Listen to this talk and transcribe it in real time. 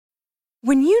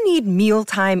When you need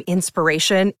mealtime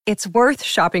inspiration, it's worth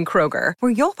shopping Kroger,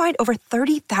 where you'll find over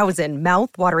 30,000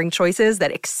 mouth-watering choices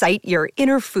that excite your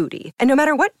inner foodie. And no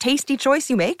matter what tasty choice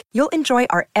you make, you'll enjoy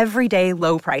our everyday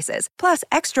low prices, plus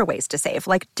extra ways to save,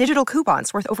 like digital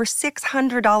coupons worth over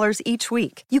 $600 each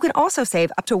week. You can also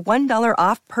save up to $1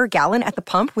 off per gallon at the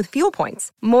pump with fuel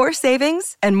points. More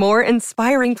savings and more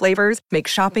inspiring flavors make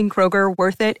shopping Kroger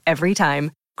worth it every time.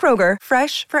 Kroger,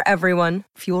 fresh for everyone.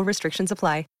 Fuel restrictions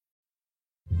apply.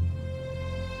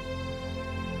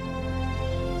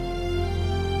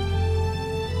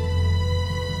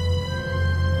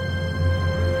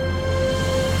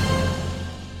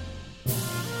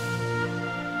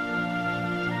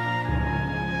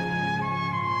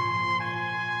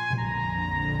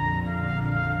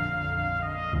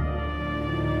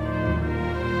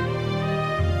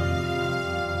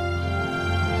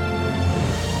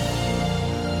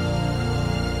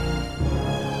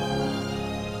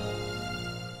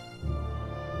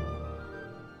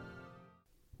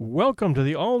 Welcome to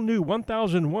the all-new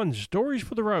 1001 Stories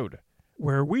for the Road,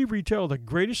 where we retell the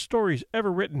greatest stories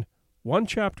ever written, one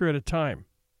chapter at a time.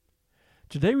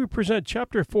 Today we present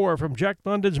Chapter 4 from Jack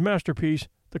London's masterpiece,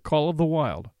 The Call of the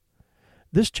Wild.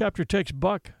 This chapter takes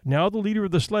Buck, now the leader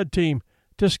of the sled team,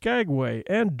 to Skagway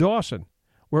and Dawson,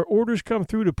 where orders come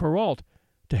through to Perrault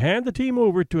to hand the team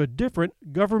over to a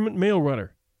different government mail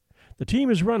runner. The team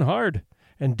is run hard,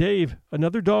 and Dave,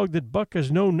 another dog that Buck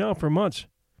has known now for months,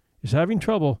 is having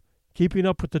trouble keeping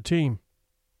up with the team.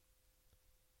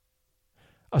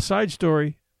 A side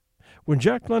story. When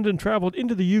Jack London traveled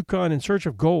into the Yukon in search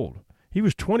of gold, he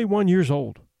was 21 years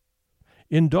old.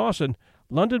 In Dawson,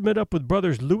 London met up with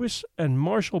brothers Lewis and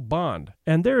Marshall Bond,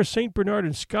 and their St. Bernard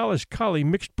and Scottish Collie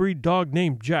mixed-breed dog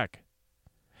named Jack.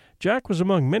 Jack was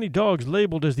among many dogs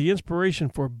labeled as the inspiration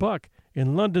for Buck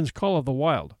in London's Call of the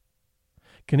Wild.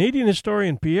 Canadian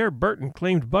historian Pierre Burton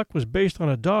claimed Buck was based on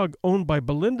a dog owned by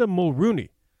Belinda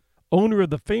Mulrooney, owner of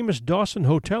the famous Dawson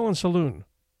Hotel and Saloon,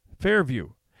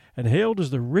 Fairview, and hailed as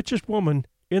the richest woman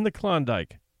in the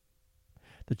Klondike.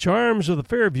 The charms of the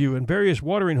Fairview and various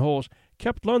watering holes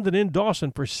kept London in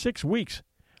Dawson for 6 weeks,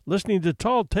 listening to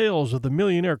tall tales of the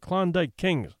millionaire Klondike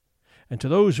kings, and to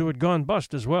those who had gone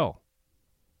bust as well.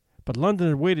 But London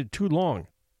had waited too long.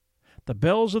 The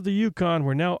bells of the Yukon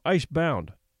were now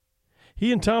ice-bound.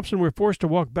 He and Thompson were forced to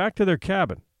walk back to their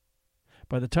cabin.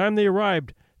 By the time they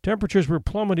arrived, temperatures were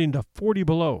plummeting to 40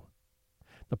 below.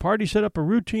 The party set up a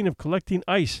routine of collecting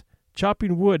ice,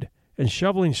 chopping wood, and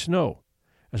shoveling snow,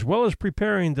 as well as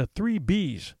preparing the 3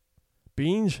 B's: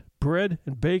 beans, bread,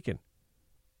 and bacon.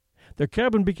 Their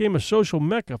cabin became a social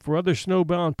mecca for other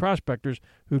snowbound prospectors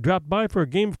who dropped by for a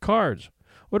game of cards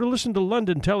or to listen to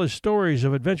London tell his stories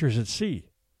of adventures at sea.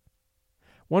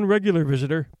 One regular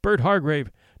visitor, Bert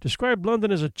Hargrave, described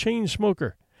London as a chain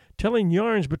smoker, telling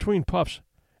yarns between puffs,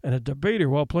 and a debater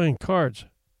while playing cards.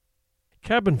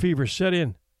 Cabin fever set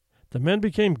in. The men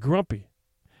became grumpy.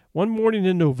 One morning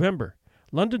in November,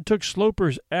 London took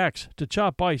Sloper's axe to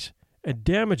chop ice and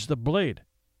damaged the blade.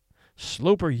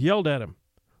 Sloper yelled at him,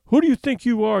 "Who do you think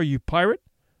you are, you pirate?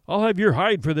 I'll have your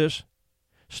hide for this."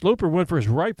 Sloper went for his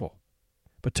rifle,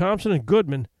 but Thompson and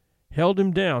Goodman held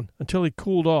him down until he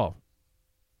cooled off.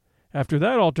 After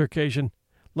that altercation,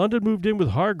 London moved in with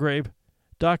Hargrave,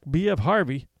 Doc B.F.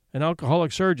 Harvey, an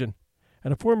alcoholic surgeon,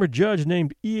 and a former judge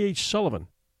named E.H. Sullivan.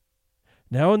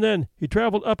 Now and then he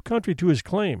traveled up country to his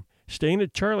claim, staying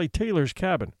at Charlie Taylor's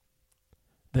cabin.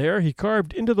 There he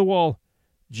carved into the wall,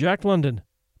 "Jack London,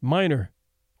 miner,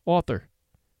 author,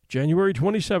 January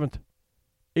 27th,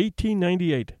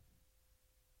 1898.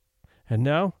 And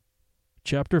now,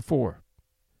 Chapter 4.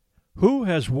 Who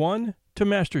has won to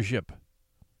mastership?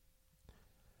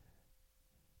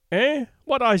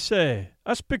 What I say?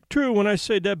 I speak true when I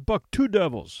say that Buck two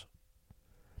devils.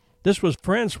 This was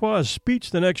Francois's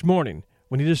speech the next morning,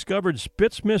 when he discovered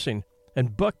Spitz missing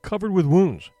and Buck covered with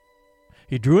wounds.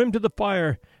 He drew him to the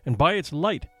fire, and by its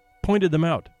light pointed them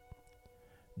out.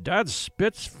 "Dat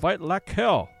Spitz fight like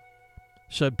hell,"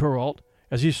 said Perrault,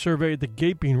 as he surveyed the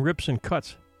gaping rips and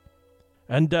cuts.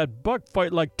 "And dat Buck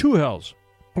fight like 2 hells,"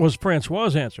 was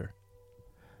Francois's answer.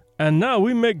 "And now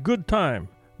we make good time.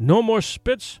 No more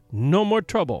Spitz, no more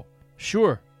trouble.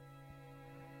 Sure."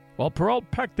 While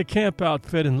Perrault packed the camp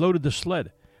outfit and loaded the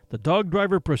sled, the dog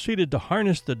driver proceeded to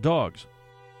harness the dogs.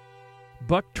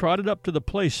 Buck trotted up to the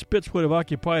place Spitz would have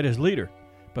occupied as leader,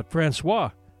 but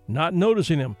Francois, not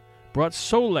noticing him, brought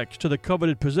Solex to the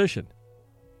coveted position.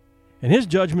 In his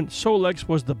judgment, Solex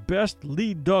was the best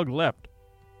lead dog left.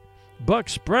 Buck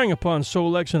sprang upon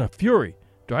Solex in a fury,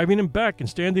 driving him back and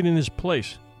standing in his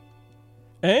place.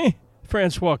 "Eh?"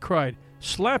 Francois cried,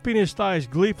 slapping his thighs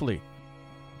gleefully.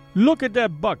 Look at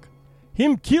that Buck.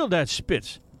 Him kill that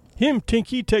Spitz. Him think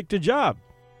he take the job.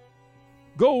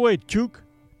 Go away, Chook,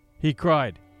 he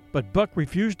cried, but Buck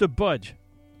refused to budge.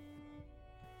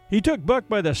 He took Buck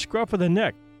by the scruff of the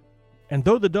neck, and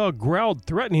though the dog growled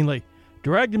threateningly,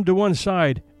 dragged him to one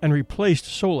side and replaced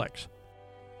Sol-leks.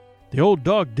 The old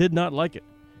dog did not like it,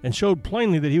 and showed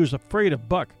plainly that he was afraid of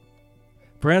Buck.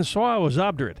 Francois was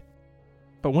obdurate,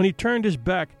 but when he turned his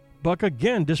back, Buck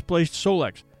again displaced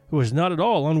Sol-leks, who was not at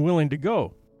all unwilling to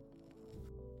go.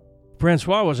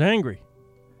 Francois was angry.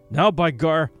 Now, by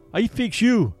gar, I fix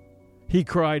you, he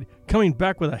cried, coming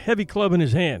back with a heavy club in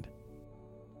his hand.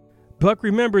 Buck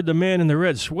remembered the man in the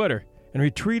red sweater and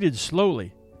retreated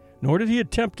slowly, nor did he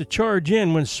attempt to charge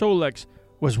in when Sol-leks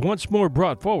was once more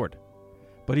brought forward.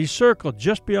 But he circled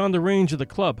just beyond the range of the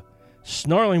club,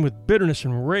 snarling with bitterness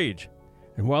and rage,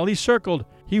 and while he circled,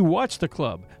 he watched the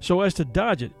club so as to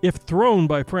dodge it if thrown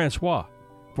by Francois,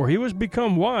 for he was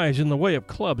become wise in the way of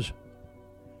clubs.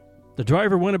 The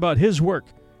driver went about his work,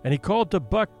 and he called to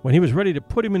Buck when he was ready to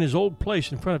put him in his old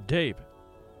place in front of Dave.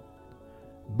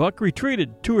 Buck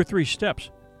retreated 2 or 3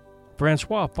 steps.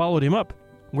 Francois followed him up,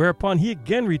 whereupon he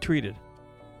again retreated.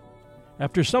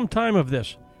 After some time of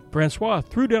this, Francois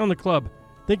threw down the club,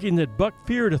 thinking that Buck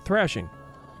feared a thrashing.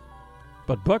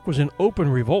 But Buck was in open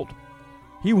revolt.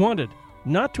 He wanted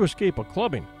not to escape a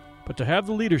clubbing, but to have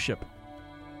the leadership.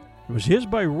 It was his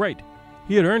by right.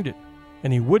 He had earned it,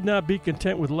 and he would not be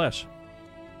content with less.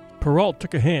 Perrault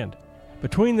took a hand.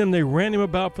 Between them they ran him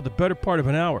about for the better part of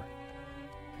an hour.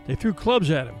 They threw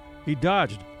clubs at him. He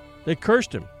dodged. They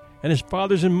cursed him, and his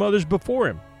fathers and mothers before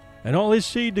him, and all his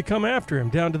seed to come after him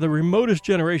down to the remotest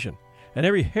generation, and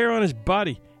every hair on his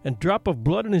body and drop of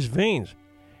blood in his veins,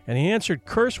 and he answered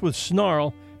curse with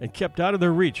snarl and kept out of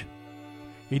their reach.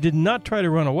 He did not try to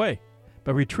run away,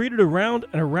 but retreated around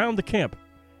and around the camp,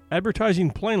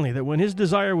 advertising plainly that when his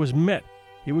desire was met,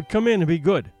 he would come in and be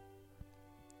good.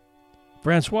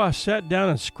 Francois sat down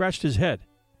and scratched his head.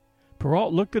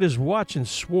 Perrault looked at his watch and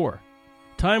swore.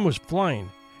 Time was flying,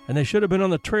 and they should have been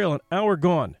on the trail an hour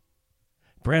gone.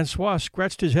 Francois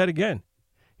scratched his head again.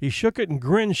 He shook it and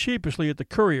grinned sheepishly at the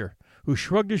courier, who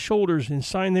shrugged his shoulders in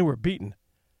sign they were beaten.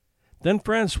 Then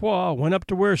Francois went up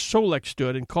to where Sol-leks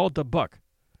stood and called to Buck.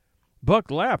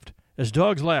 Buck laughed, as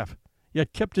dogs laugh,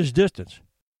 yet kept his distance.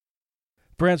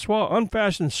 Francois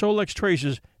unfastened Sol-leks'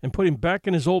 traces and put him back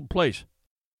in his old place.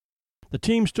 The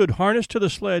team stood harnessed to the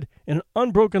sled in an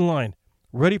unbroken line,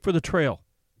 ready for the trail.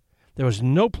 There was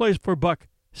no place for Buck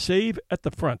save at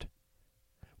the front.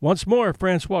 Once more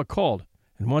Francois called,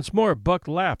 and once more Buck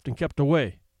laughed and kept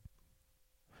away.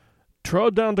 "Throw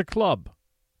down the club,"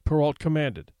 Perrault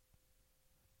commanded.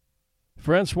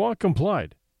 Francois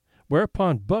complied,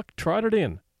 whereupon Buck trotted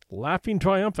in, laughing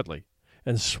triumphantly,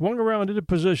 and swung around into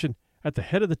position at the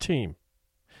head of the team.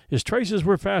 His traces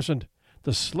were fastened,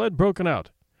 the sled broken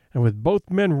out, and with both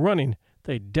men running,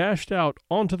 they dashed out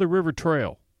onto the river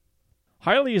trail.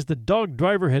 Highly as the dog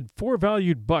driver had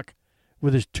forevalued Buck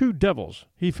with his 2 devils,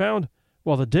 he found,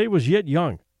 while the day was yet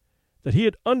young, that he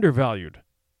had undervalued.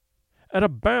 At a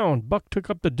bound, Buck took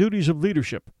up the duties of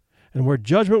leadership, and where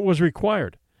judgment was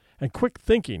required, and quick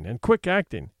thinking and quick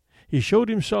acting, he showed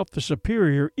himself the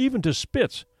superior even to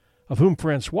Spitz, of whom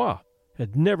Francois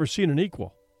had never seen an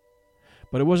equal.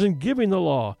 But it was in giving the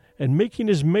law and making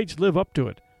his mates live up to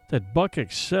it that Buck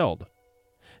excelled.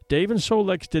 Dave and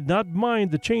Sol-leks did not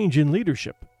mind the change in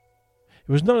leadership.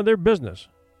 It was none of their business.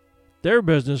 Their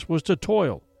business was to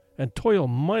toil, and toil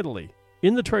mightily,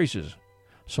 in the traces.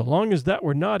 So long as that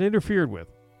were not interfered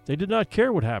with, they did not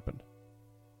care what happened.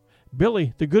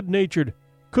 Billy, the good-natured,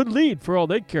 could lead for all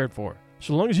they cared for,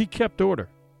 so long as he kept order.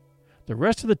 The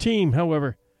rest of the team,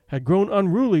 however, had grown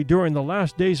unruly during the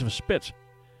last days of Spitz,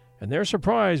 and their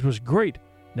surprise was great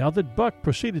now that Buck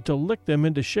proceeded to lick them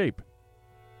into shape.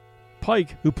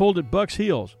 Pike, who pulled at Buck's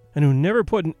heels, and who never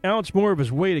put an ounce more of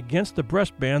his weight against the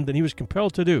breastband than he was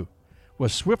compelled to do,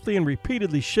 was swiftly and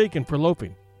repeatedly shaken for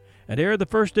loafing, and ere the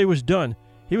first day was done,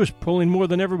 he was pulling more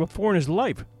than ever before in his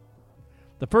life.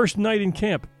 The first night in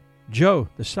camp, Joe,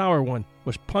 the sour one,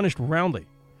 was punished roundly,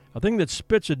 a thing that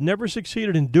Spitz had never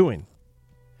succeeded in doing.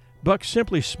 Buck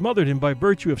simply smothered him by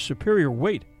virtue of superior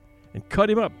weight, and cut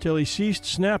him up till he ceased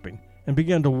snapping and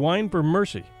began to whine for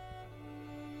mercy.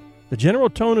 The general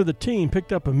tone of the team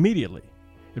picked up immediately.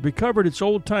 It recovered its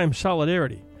old-time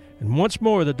solidarity, and once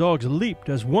more the dogs leaped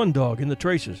as one dog in the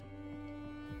traces.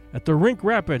 At the Rink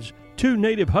Rapids, 2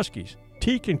 native huskies,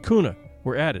 Teek and Kuna,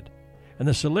 were added, and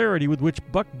the celerity with which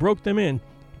Buck broke them in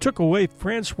took away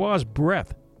Francois's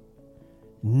breath.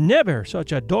 "Never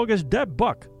such a dog as dat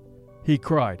Buck," he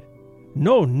cried.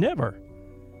 "No, never.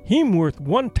 Him worth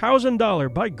 $1,000,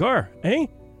 by gar, eh?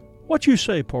 What you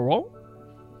say, Perrault?"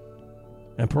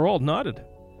 And Perrault nodded.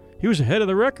 He was ahead of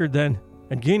the record then,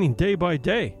 and gaining day by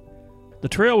day. The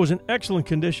trail was in excellent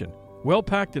condition, well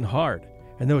packed and hard,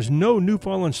 and there was no new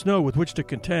fallen snow with which to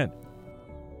contend.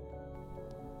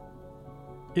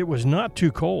 It was not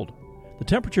too cold. The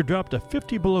temperature dropped to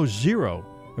 50 below zero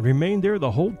and remained there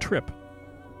the whole trip.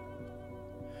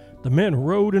 The men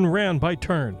rode and ran by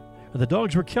turn, and the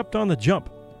dogs were kept on the jump,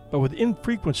 but with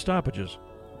infrequent stoppages.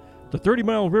 The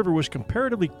 30-mile river was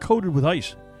comparatively coated with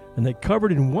ice, and they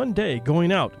covered in one day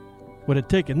going out what had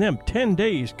taken them 10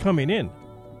 days coming in.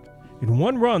 In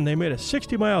one run, they made a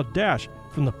 60-mile dash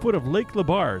from the foot of Lake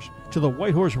Lebarge to the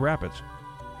Whitehorse Rapids.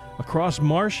 Across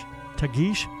Marsh,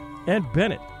 Tagish, and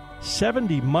Bennett,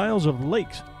 70 miles of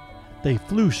lakes. They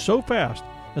flew so fast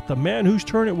that the man whose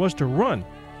turn it was to run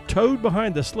towed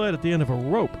behind the sled at the end of a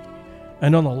rope.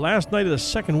 And on the last night of the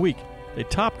second week, they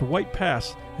topped White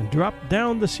Pass and dropped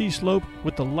down the sea slope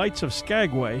with the lights of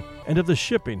Skagway and of the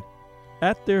shipping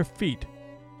at their feet.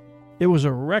 It was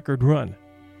a record run.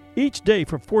 Each day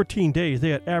for 14 days they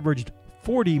had averaged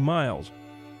 40 miles.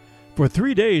 For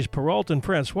 3 days, Perrault and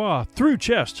Francois threw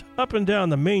chests up and down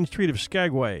the main street of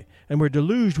Skagway and were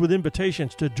deluged with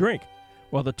invitations to drink,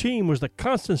 while the team was the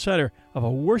constant center of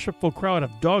a worshipful crowd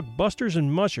of dog busters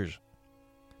and mushers.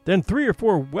 Then 3 or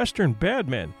 4 Western bad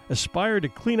men aspired to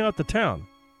clean out the town,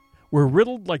 were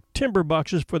riddled like timber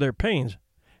boxes for their pains,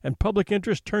 and public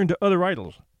interest turned to other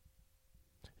idols.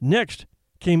 Next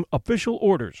came official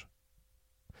orders.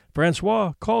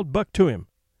 Francois called Buck to him,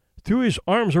 threw his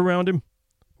arms around him,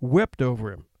 wept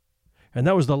over him, and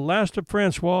that was the last of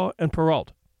Francois and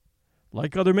Perrault.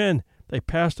 Like other men, they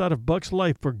passed out of Buck's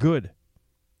life for good.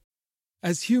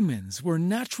 As humans, we're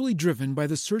naturally driven by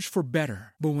the search for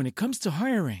better. But when it comes to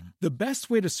hiring, the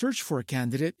best way to search for a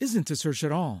candidate isn't to search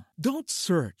at all. Don't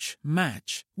search,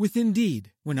 match with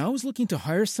Indeed. When I was looking to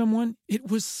hire someone, it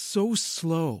was so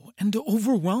slow and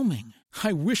overwhelming.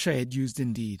 I wish I had used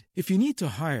Indeed. If you need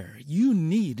to hire, you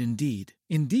need Indeed.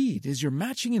 Indeed is your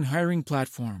matching and hiring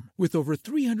platform with over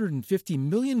 350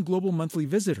 million global monthly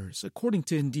visitors, according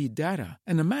to Indeed data,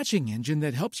 and a matching engine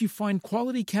that helps you find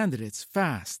quality candidates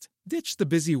fast. Ditch the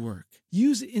busy work.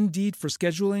 Use Indeed for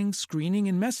scheduling, screening,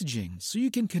 and messaging so you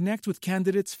can connect with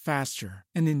candidates faster.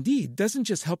 And Indeed doesn't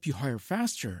just help you hire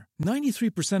faster.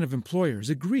 93% of employers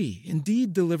agree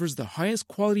Indeed delivers the highest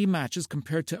quality matches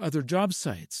compared to other job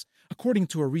sites, according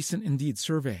to a recent Indeed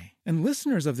survey. And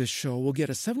listeners of this show will get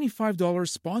a $75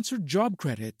 sponsored job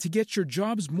credit to get your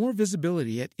jobs more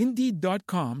visibility at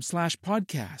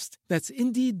Indeed.com/podcast. That's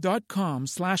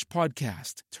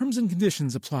Indeed.com/podcast. Terms and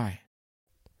conditions apply.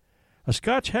 A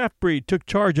Scotch half-breed took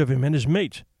charge of him and his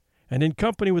mates, and in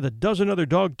company with a dozen other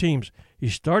dog teams, he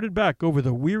started back over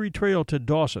the weary trail to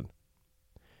Dawson.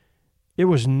 It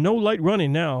was no light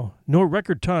running now, nor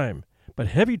record time, but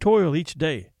heavy toil each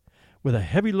day, with a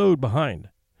heavy load behind.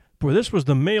 For this was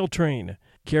the mail train,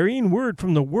 carrying word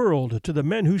from the world to the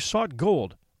men who sought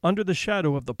gold under the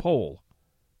shadow of the pole.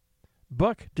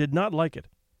 Buck did not like it,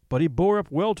 but he bore up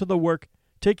well to the work,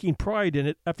 taking pride in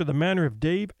it after the manner of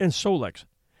Dave and Sol-leks,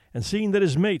 and seeing that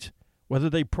his mates, whether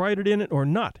they prided in it or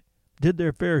not, did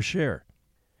their fair share.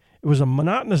 It was a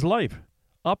monotonous life,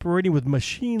 operating with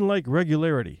machine-like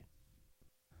regularity.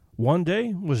 One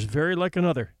day was very like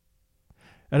another.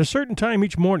 At a certain time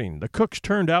each morning, the cooks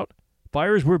turned out,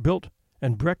 fires were built,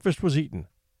 and breakfast was eaten.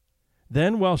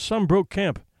 Then, while some broke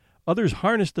camp, others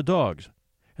harnessed the dogs,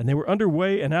 and they were under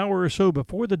way an hour or so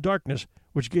before the darkness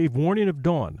which gave warning of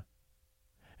dawn.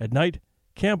 At night,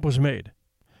 camp was made.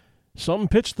 Some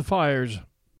pitched the fires,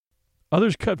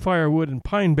 others cut firewood and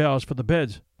pine boughs for the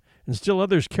beds, and still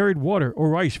others carried water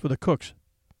or ice for the cooks.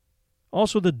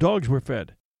 Also the dogs were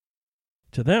fed.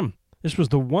 To them, this was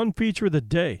the one feature of the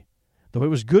day, though it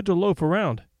was good to loaf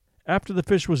around, after the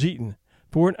fish was eaten,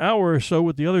 for an hour or so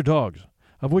with the other dogs,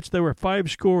 of which there were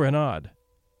 50 and odd.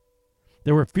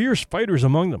 There were fierce fighters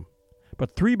among them,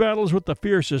 but 3 battles with the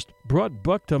fiercest brought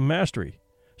Buck to mastery,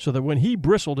 so that when he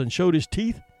bristled and showed his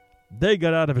teeth, they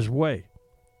got out of his way.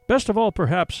 Best of all,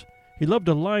 perhaps, he loved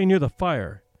to lie near the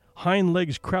fire, hind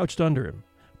legs crouched under him,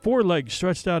 forelegs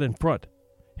stretched out in front,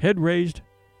 head raised,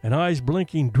 and eyes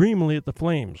blinking dreamily at the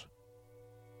flames.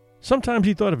 Sometimes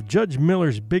he thought of Judge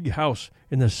Miller's big house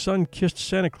in the sun-kissed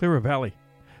Santa Clara Valley,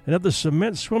 and of the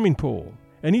cement swimming pool,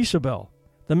 and Isabel,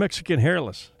 the Mexican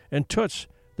hairless, and Toots,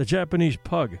 the Japanese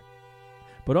pug.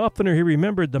 But oftener he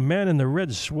remembered the man in the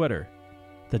red sweater,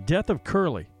 the death of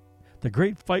Curly, the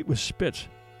great fight with Spitz,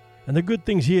 and the good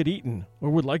things he had eaten or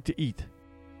would like to eat.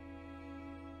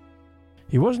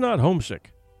 He was not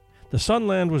homesick. The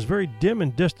Sunland was very dim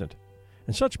and distant,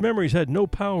 and such memories had no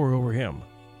power over him.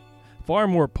 far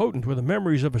more potent were the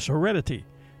memories of his heredity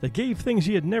that gave things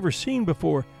he had never seen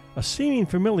before a seeming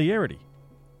familiarity.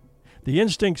 The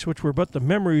instincts which were but the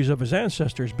memories of his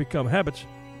ancestors become habits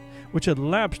which had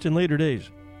lapsed in later days,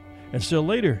 and still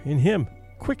later in him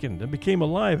quickened and became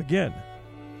alive again.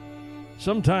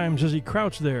 Sometimes as he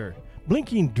crouched there,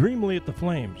 blinking dreamily at the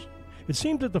flames, it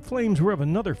seemed that the flames were of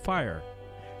another fire,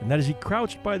 and that as he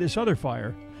crouched by this other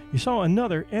fire, he saw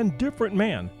another and different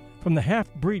man from the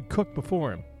half-breed cook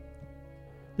before him.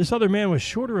 This other man was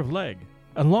shorter of leg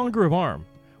and longer of arm,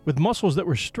 with muscles that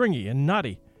were stringy and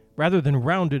knotty rather than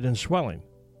rounded and swelling.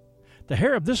 The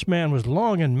hair of this man was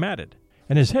long and matted,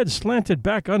 and his head slanted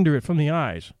back under it from the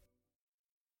eyes.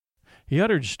 He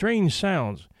uttered strange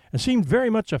sounds and seemed very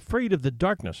much afraid of the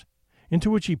darkness, into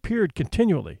which he peered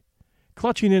continually,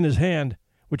 clutching in his hand,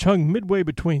 which hung midway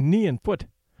between knee and foot,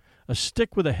 a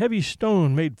stick with a heavy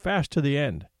stone made fast to the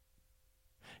end.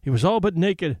 He was all but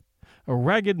naked, a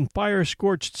ragged and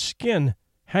fire-scorched skin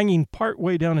hanging part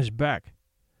way down his back.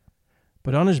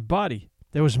 But on his body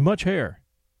there was much hair.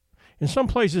 In some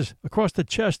places across the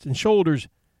chest and shoulders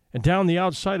and down the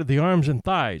outside of the arms and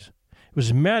thighs, it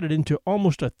was matted into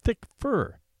almost a thick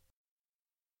fur.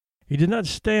 He did not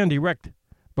stand erect,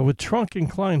 but with trunk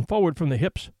inclined forward from the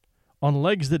hips, on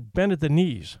legs that bent at the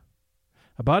knees.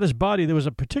 About his body there was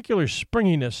a particular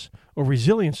springiness or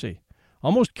resiliency,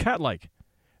 almost cat-like,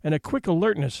 and a quick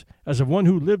alertness as of one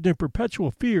who lived in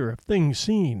perpetual fear of things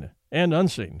seen and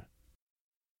unseen.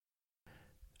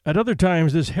 At other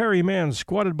times this hairy man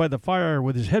squatted by the fire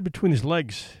with his head between his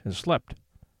legs and slept.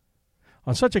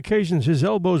 On such occasions his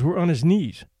elbows were on his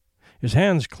knees, his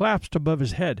hands clasped above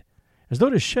his head, as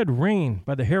though to shed rain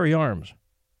by the hairy arms.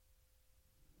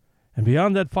 And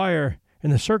beyond that fire, in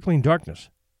the circling darkness,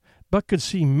 Buck could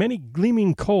see many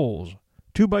gleaming coals,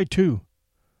 2 by 2,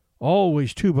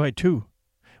 always 2 by 2,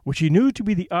 which he knew to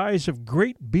be the eyes of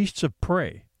great beasts of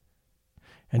prey.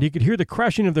 And he could hear the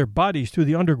crashing of their bodies through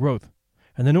the undergrowth,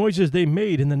 and the noises they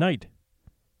made in the night.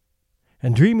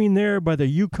 And dreaming there by the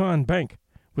Yukon bank,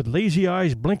 with lazy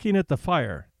eyes blinking at the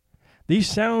fire, these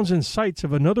sounds and sights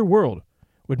of another world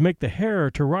would make the hair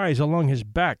to rise along his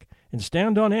back and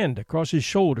stand on end across his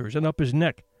shoulders and up his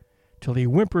neck, till he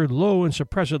whimpered low and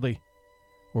suppressedly,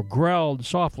 or growled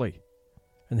softly,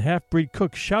 and the half-breed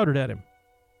cook shouted at him,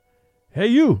 "Hey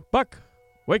you, Buck,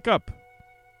 wake up!"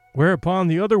 Whereupon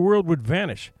the other world would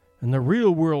vanish, and the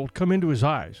real world come into his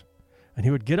eyes, and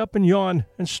he would get up and yawn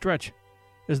and stretch,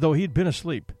 as though he'd been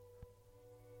asleep.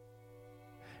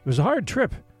 It was a hard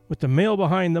trip, with the mail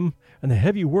behind them, and the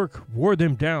heavy work wore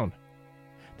them down.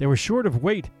 They were short of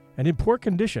weight and in poor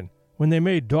condition when they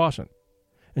made Dawson,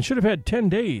 and should have had 10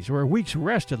 days or a week's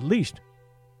rest at least.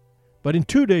 But in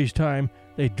 2 days' time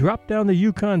they dropped down the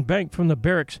Yukon bank from the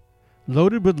barracks,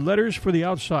 loaded with letters for the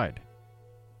outside.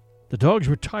 The dogs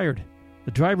were tired,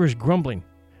 the drivers grumbling,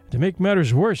 and to make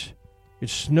matters worse, it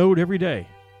snowed every day.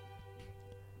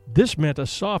 This meant a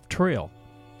soft trail,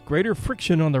 greater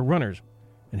friction on the runners,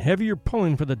 and heavier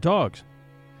pulling for the dogs,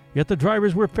 yet the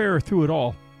drivers were fair through it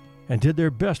all, and did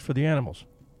their best for the animals.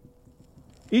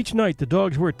 Each night the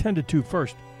dogs were attended to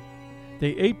first.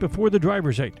 They ate before the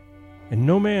drivers ate, and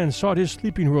no man sought his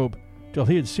sleeping robe till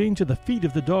he had seen to the feet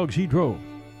of the dogs he drove.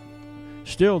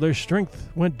 Still their strength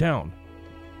went down.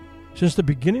 Since the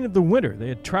beginning of the winter they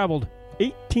had traveled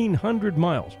 1,800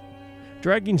 miles,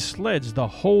 dragging sleds the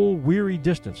whole weary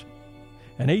distance,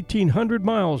 and 1,800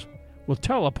 miles will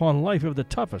tell upon life of the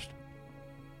toughest.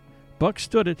 Buck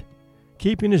stood it,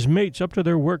 keeping his mates up to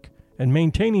their work and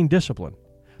maintaining discipline,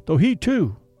 though he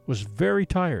too was very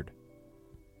tired.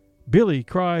 Billy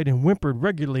cried and whimpered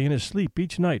regularly in his sleep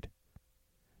each night.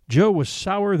 Joe was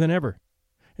sourer than ever,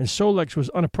 and Sol-leks was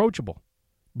unapproachable,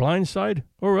 blind side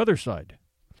or other side.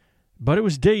 But it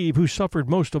was Dave who suffered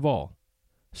most of all.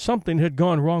 Something had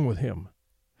gone wrong with him.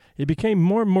 He became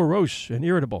more morose and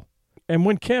irritable, and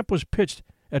when camp was pitched,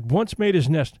 at once made his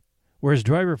nest, where his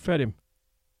driver fed him.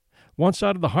 Once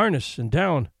out of the harness and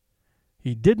down,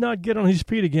 he did not get on his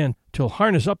feet again till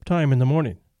harness-up time in the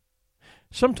morning.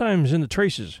 Sometimes in the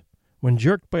traces, when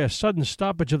jerked by a sudden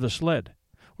stoppage of the sled,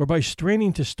 or by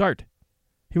straining to start,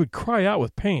 he would cry out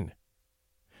with pain.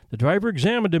 The driver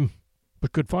examined him,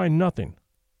 but could find nothing.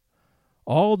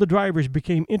 All the drivers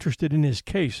became interested in his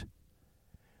case.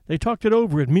 They talked it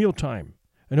over at mealtime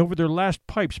and over their last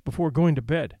pipes before going to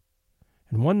bed,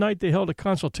 and one night they held a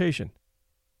consultation.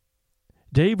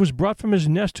 Dave was brought from his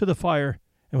nest to the fire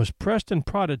and was pressed and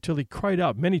prodded till he cried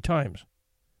out many times.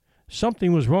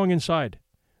 Something was wrong inside,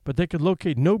 but they could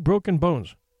locate no broken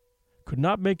bones, could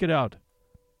not make it out.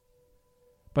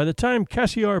 By the time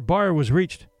Cassiar Bar was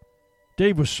reached,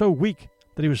 Dave was so weak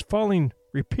that he was falling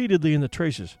repeatedly in the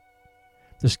traces.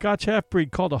 The Scotch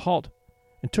half-breed called a halt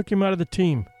and took him out of the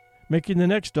team, making the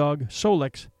next dog,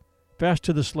 Solex, fast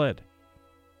to the sled.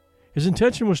 His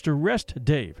intention was to rest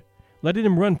Dave, letting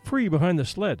him run free behind the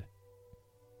sled.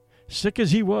 Sick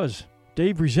as he was,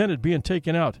 Dave resented being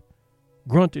taken out,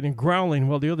 grunting and growling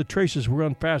while the other traces were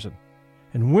unfastened,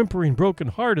 and whimpering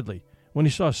broken-heartedly when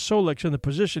he saw Solex in the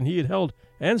position he had held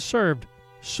and served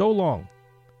so long.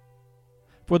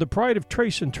 For the pride of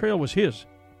trace and trail was his,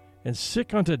 and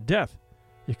sick unto death,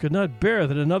 he could not bear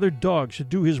that another dog should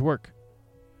do his work.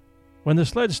 When the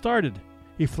sled started,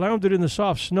 he floundered in the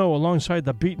soft snow alongside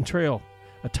the beaten trail,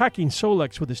 attacking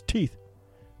Solex with his teeth,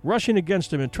 rushing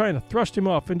against him and trying to thrust him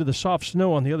off into the soft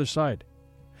snow on the other side,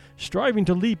 striving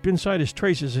to leap inside his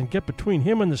traces and get between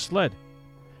him and the sled,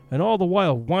 and all the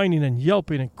while whining and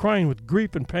yelping and crying with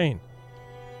grief and pain.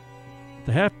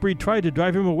 The half-breed tried to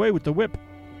drive him away with the whip,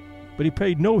 but he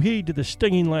paid no heed to the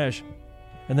stinging lash,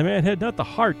 and the man had not the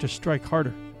heart to strike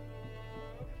harder.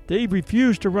 Dave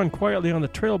refused to run quietly on the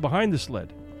trail behind the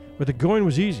sled, where the going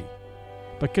was easy,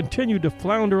 but continued to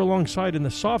flounder alongside in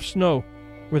the soft snow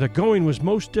where the going was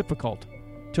most difficult,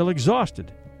 till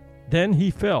exhausted. Then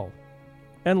he fell,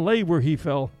 and lay where he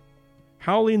fell,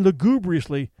 howling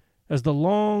lugubriously as the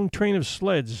long train of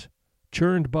sleds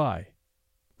churned by.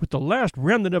 With the last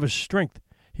remnant of his strength,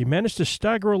 he managed to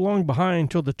stagger along behind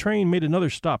till the train made another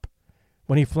stop,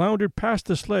 when he floundered past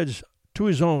the sleds to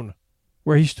his own,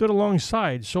 where he stood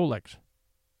alongside Solex.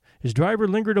 His driver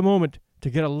lingered a moment to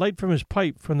get a light from his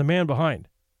pipe from the man behind.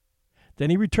 Then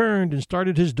he returned and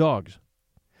started his dogs.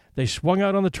 They swung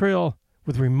out on the trail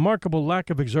with remarkable lack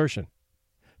of exertion,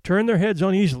 turned their heads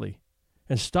uneasily,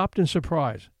 and stopped in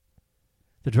surprise.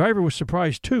 The driver was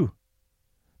surprised too.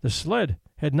 The sled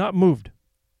had not moved.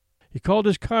 He called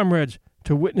his comrades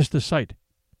to witness the sight.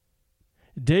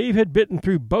 Dave had bitten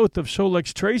through both of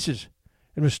Solex's traces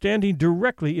and was standing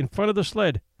directly in front of the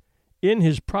sled, in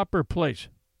his proper place.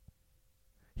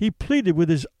 He pleaded with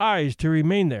his eyes to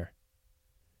remain there.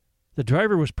 The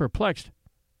driver was perplexed.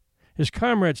 His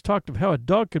comrades talked of how a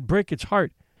dog could break its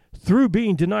heart through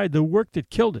being denied the work that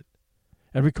killed it,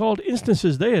 and recalled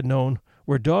instances they had known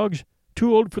where dogs,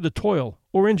 too old for the toil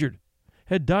or injured,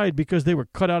 had died because they were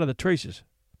cut out of the traces.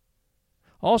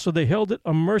 Also, they held it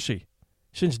a mercy,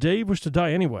 since Dave was to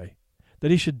die anyway,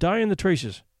 that he should die in the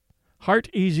traces, heart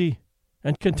easy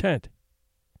and content.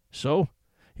 So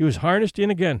he was harnessed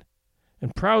in again,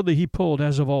 and proudly he pulled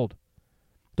as of old,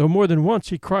 though more than once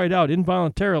he cried out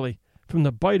involuntarily from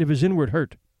the bite of his inward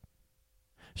hurt.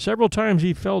 Several times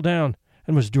he fell down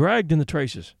and was dragged in the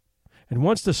traces, and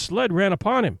once the sled ran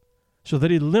upon him, so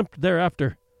that he limped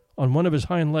thereafter on one of his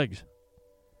hind legs.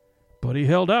 But he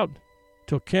held out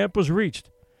till camp was reached,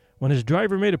 when his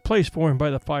driver made a place for him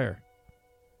by the fire.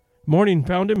 Morning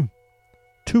found him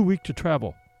too weak to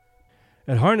travel.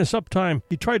 At harness-up time,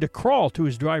 he tried to crawl to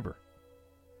his driver.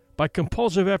 By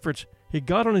compulsive efforts, he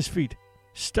got on his feet,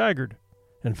 staggered,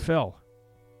 and fell.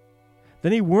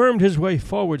 Then he wormed his way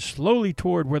forward slowly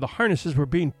toward where the harnesses were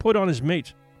being put on his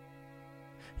mates.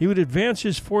 He would advance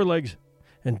his forelegs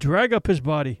and drag up his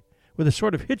body with a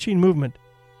sort of hitching movement,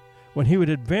 when he would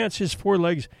advance his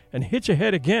forelegs and hitch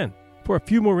ahead again for a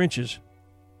few more inches.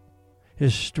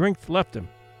 His strength left him,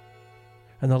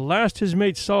 and the last his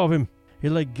mates saw of him, he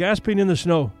lay gasping in the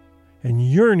snow and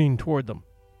yearning toward them.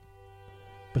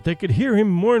 But they could hear him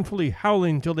mournfully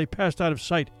howling till they passed out of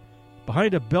sight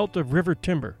behind a belt of river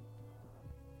timber.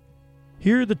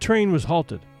 Here the train was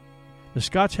halted. The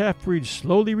Scotch half-breed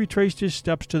slowly retraced his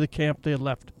steps to the camp they had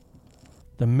left.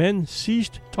 The men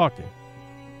ceased talking.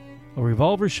 A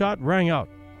revolver shot rang out.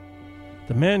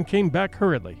 The man came back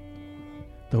hurriedly.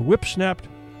 The whip snapped,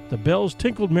 the bells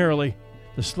tinkled merrily,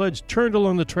 the sleds churned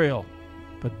along the trail.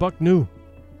 But Buck knew,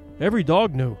 every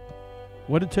dog knew,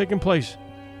 what had taken place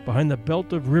behind the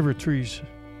belt of river trees.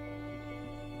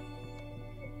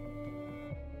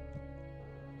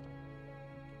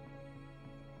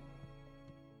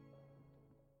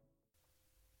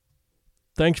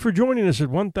 Thanks for joining us at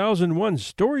 1001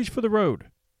 Stories for the Road.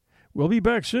 We'll be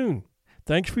back soon.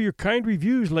 Thanks for your kind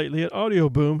reviews lately at Audio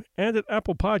Boom and at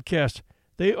Apple Podcasts.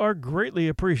 They are greatly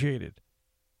appreciated.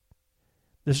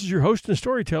 This is your host and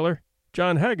storyteller,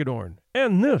 John Hagedorn,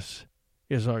 and this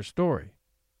is our story.